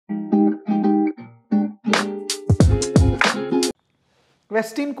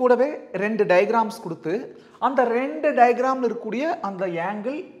Question கூடவே ரெண்டு diagrams கொடுத்து அந்த ரெண்டு டயக்ராம்ல இருக்கக்கூடிய அந்த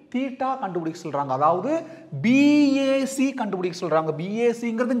ஆங்கிள் தீட்டா கண்டுபிடிக்க சொல்றாங்க. அதாவது BAC கண்டுபிடிக்க சொல்றாங்க.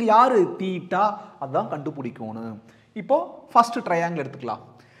 BACங்கிறது இங்க யாரு? தீட்டா. அதான் கண்டுபிடிக்கணும். இப்போ ஃபர்ஸ்ட் ட்ரையாங்கிள் எடுத்துக்கலாம்.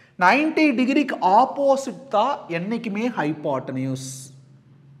 90 டிகிரிக்கு ஆப்போசிட் தான் என்னைக்குமே ஹைபாட்டனியூஸ்.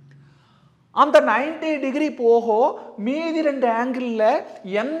 அந்த 90 டிகிரி போக மீதி ரெண்டு ஆங்கிள்ல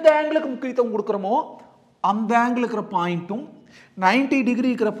எந்த ஆங்கிளுக்கு முக்கியத்துவம் கொடுக்குறோமோ அந்த ஆங்கிள் இருக்கிற பாயிண்ட்டும் 90 டிகிரி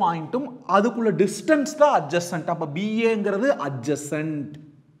இருக்கிற பாயிண்ட்டும் அதுக்குள்ள டிஸ்டன்ஸ் தான் அட்ஜசன்ட். அப்ப BAங்கிறது அட்ஜசன்ட்.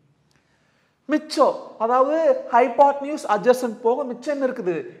 மிச்சம் அதாவது ஹைபாட்னியூஸ் அட்ஜசன்ட் போக மிச்சம் என்ன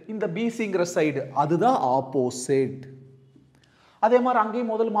இருக்குது? இந்த BCங்கிற சைடு, அதுதான் ஆப்போசிட். அதே மாதிரி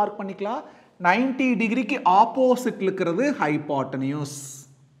அங்கேயும் முதல்ல மார்க் பண்ணிக்கலாம். 90 டிகிரிக்கு ஆப்போசிட் இருக்கிறது ஹைபாட்டனியூஸ்.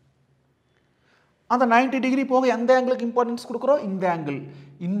 அந்த 90 டிகிரி போக எந்த ஆங்கிளுக்கு இம்பார்ட்டன்ஸ் கொடுக்குறோம்? இந்த ஆங்கிள்.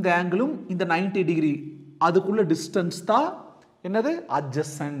 இந்த ஆங்கிளும் இந்த 90 டிகிரி அதுக்குள்ள டிஸ்டன்ஸ் தான் என்னது?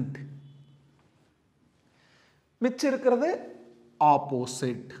 அட்ஜசன்ட். மிச்சம் இருக்கிறது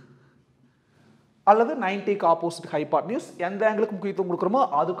ஆப்போசிட் அல்லது 90க்கு ஆப்போசிட் ஹைபாட்னியூஸ். எந்த ஆங்கிளுக்கு முக்கியத்துவம் கொடுக்குறோமோ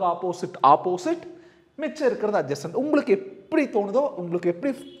அதுக்கு ஆப்போசிட் ஆப்போசிட். மிச்சம் இருக்கிறது அட்ஜசன்ட். உங்களுக்கு எப்படி தோணுதோ, உங்களுக்கு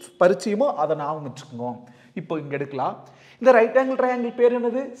எப்படி பரிச்சயமோ அதை ஞாபகம் வச்சுக்கோங்க. இப்போ இங்க எடுக்கலாம். இந்த ரைட் ஆங்கிள் ட்ரையாங்கிள் பேர்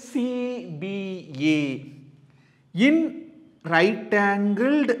என்னது? CBA. இன் ரைட்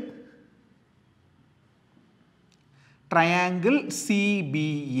ஆங்கிள்டு ட்ரையாங்கிள்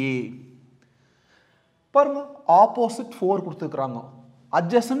CBA. பாருங்க, ஆப்போசிட் 4 கொடுத்துருக்காங்க,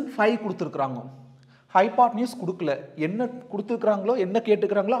 அட்ஜசன்ட் 5 கொடுத்துருக்காங்க, ஹைபாட்னியூஸ் கொடுக்கல. என்ன கொடுத்துருக்காங்களோ என்ன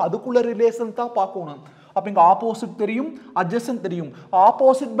கேட்டுக்கிறாங்களோ அதுக்குள்ள ரிலேஷன் தான் பார்க்கணும். அப்ப இங்க ஆப்போசிட் தெரியும், அட்ஜசன்ட் தெரியும்.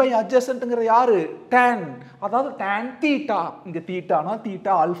 ஆப்போசிட் பை அட்ஜசன்ட்ங்கிற யாரு? tan. அதாவது tan தீட்டா. இங்க தீட்டானா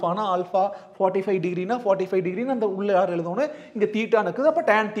தீட்டா, ஆல்ஃபானா ஆல்ஃபா, 45 டிகிரினா 45 டிகிரின்னு அந்த உள்ள யார் எழுதணும்? இங்க தீட்டான்னு இருக்குது. அப்ப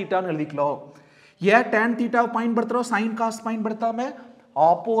tan தீட்டான்னு எழுதிக்கலாம். ஏன் tan தீட்டாவை பயன்படுத்துறோம், சைன் காஸ் பயன்படுத்தாம?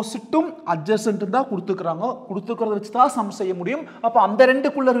 ஆப்போசிட்டும் அட்ஜசன்ட்டும் தான் கொடுத்துக்கிறாங்க. கொடுத்துக்கிறத வச்சு தான் சம் செய்ய முடியும். அப்ப அந்த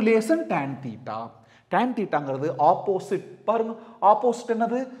ரெண்டுக்குள்ள relation tan theta. tan தீட்டாங்கிறது opposite. பாருங்க, ஆப்போசிட்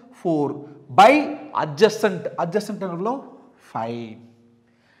என்னது? 4 பை அட்ஜசன்ட். அட்ஜசன்ட் எவ்வளோ? 5.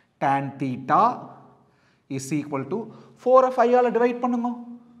 tan theta is equal to 4 5 ஆல டிவைட் பண்ணுங்க.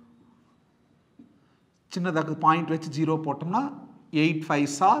 சின்னதாக பாயிண்ட் வச்சு 0 போட்டோம்னா 8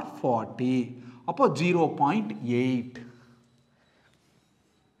 5s are 40. அப்போ 0.8.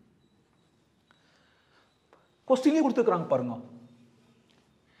 கொஸ்டின்லயே கொடுத்துருக்காங்க பாருங்க.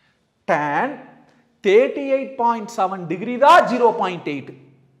 tan 38.7 டிகிரி தான் 0.8.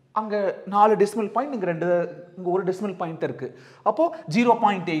 அங்க 4 டெசிமல் பாயிண்ட், இங்க 2, இங்க 1 டெசிமல் பாயிண்ட் இருக்கு. அப்போ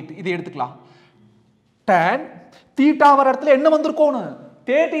 0.8 இதை எடுத்துக்கலாம். tan தீட்டா வர இடத்துல என்ன வந்திருக்கோம்?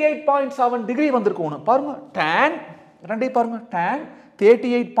 38.7 டிகிரி வந்திருக்கோம். பாருங்க, tan ரெண்டையும் பாருங்க, tan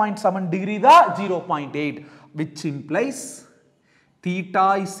 38.7 டிகிரி தான் 0.8, which implies theta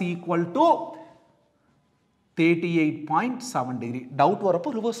is equal to 38.7 degree. Doubt வரப்போ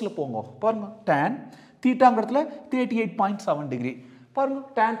ரிவர்ஸ்ல போங்க. பாருங்க, tan தீட்டாங்கிறதுல 38.7 டிகிரி. பாருங்க,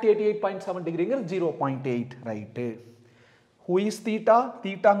 tan 38.7 டிகிரிங்கிறது 0.8. Right. Who is theta?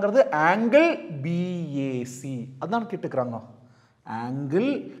 தீட்டாங்கிறது angle BAC. அதான் கேட்டுக்கிறாங்க. ஆங்கிள்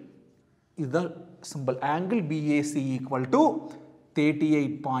இதுதான் simple. Angle BAC equal to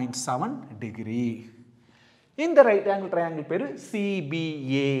 38.7 degree. இந்த ரைட் ஆங்கிள் ட்ரையாங்கிள் பேரு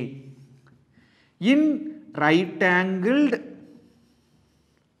CBA. இன் ரைட் ஆங்கிள்டு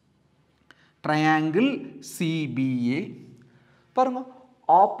ட்ரையாங்கிள் CBA. பாருங்க,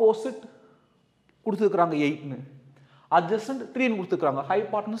 ஆப்போசிட் கொடுத்துருக்காங்க 8ன்னு, அட்ஜசன்ட் 3ன்னு கொடுத்துருக்காங்க,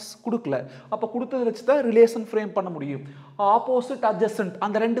 ஹைபாட்னஸ் கொடுக்கல. அப்போ கொடுத்ததை வச்சு தான் ரிலேஷன் ஃப்ரேம் பண்ண முடியும். ஆப்போசிட் அட்ஜசன்ட்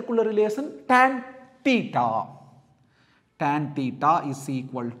அந்த ரெண்டுக்குள்ள relation tan theta. tan theta is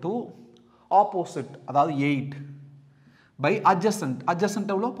equal to opposite, அதாவது 8 by adjacent. adjacent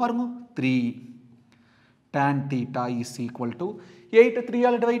எவ்வளோ பாருங்க, 3. tan theta is equal to 8 3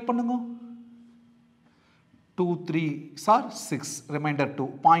 all divide பண்ணுங்க. 2 3s are 6, remainder 2.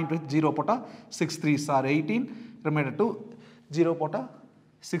 Point with 0 போட்டா 6 3s are 18, remainder 2. 0 போட்டா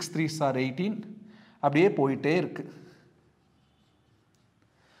 6 3s are 18. அப்படியே போயிட்டே இருக்கு.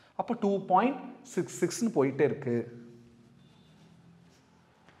 அப்போ 2.66 போயிட்டே இருக்கு.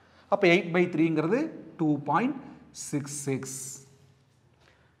 அப்போ 8/3ங்கிறது 2.66.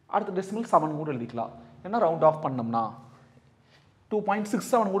 அடுத்த டெசிமல் 7 கூட எழுதிக்கலாம். ஏன்னா ரவுண்ட் ஆஃப் பண்ணோம்னா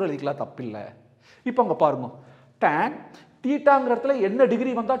 2.67 கூட எழுதிக்கலாம், தப்பில்லை. இப்போ அங்கே பாருங்க, tan தீட்டாங்கிறதுல என்ன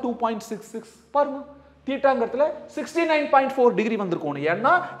டிகிரி வந்தா 2.66? பாருங்க, தீட்டாங்கிறதுல 69.4 டிகிரி வந்திருக்கும்.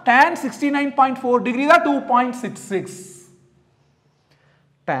 ஏன்னா tan 69.4 டிகிரி தான் 2.66.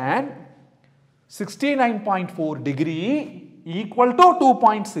 tan 69.4 degree equal to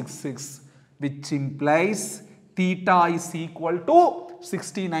 2.66, which implies theta is equal to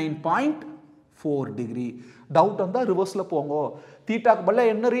 69.4 degree. Doubt on the reverse la pongo. Theta ku balla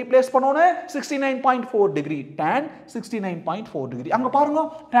enna replace பண்ணோனே 69.4 degree. Tan 69.4 degree. அங்க பாருங்க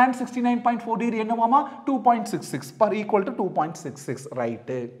tan 69.4 degree என்னவாமா 2.66 per equal to 2.66 right.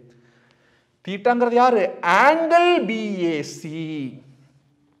 தீட்டாங்கிறது யாரு angle BAC.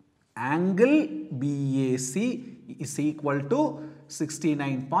 Angle BAC is equal to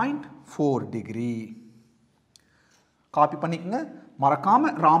 69.4 degree. Copy பண்ணிக்கங்க.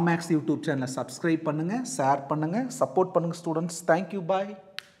 மறக்காம ராமேக்ஸ் YouTube சேனலை subscribe பண்ணுங்க, share பண்ணுங்க, support பண்ணுங்க students. Thank you, பாய்.